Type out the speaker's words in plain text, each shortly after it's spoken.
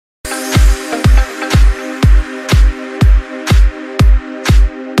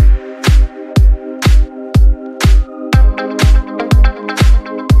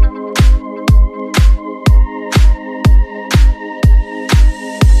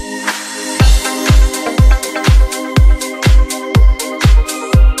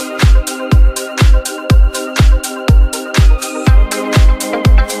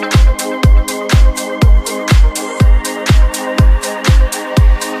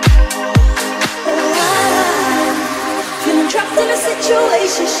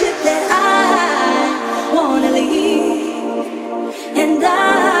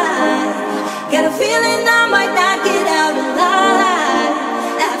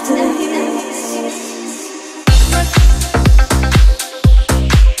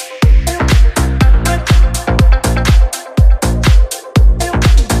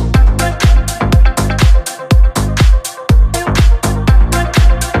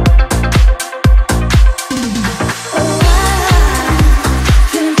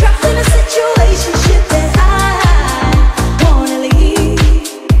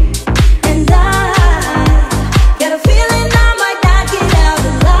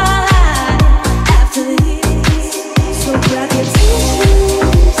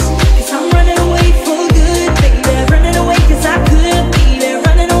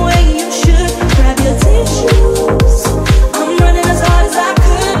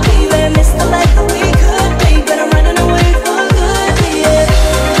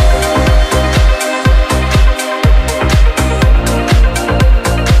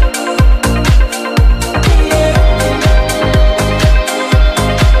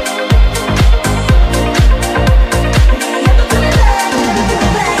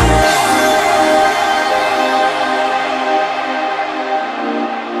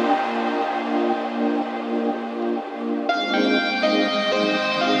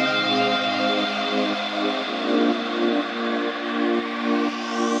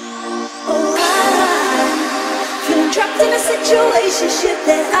situationship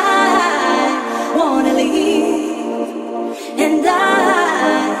that I wanna leave. And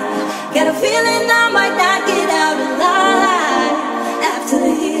I got a feeling I might not get out alive after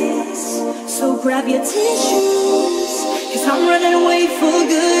this. So grab your tissues, cause I'm running away for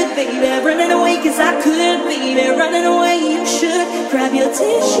good, baby. Running away cause I could, baby. Running away, you should grab your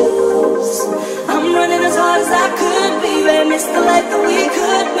tissues. I'm running as hard as I could, baby. Miss the life that we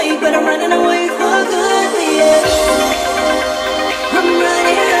could make, but I'm running away for good, baby.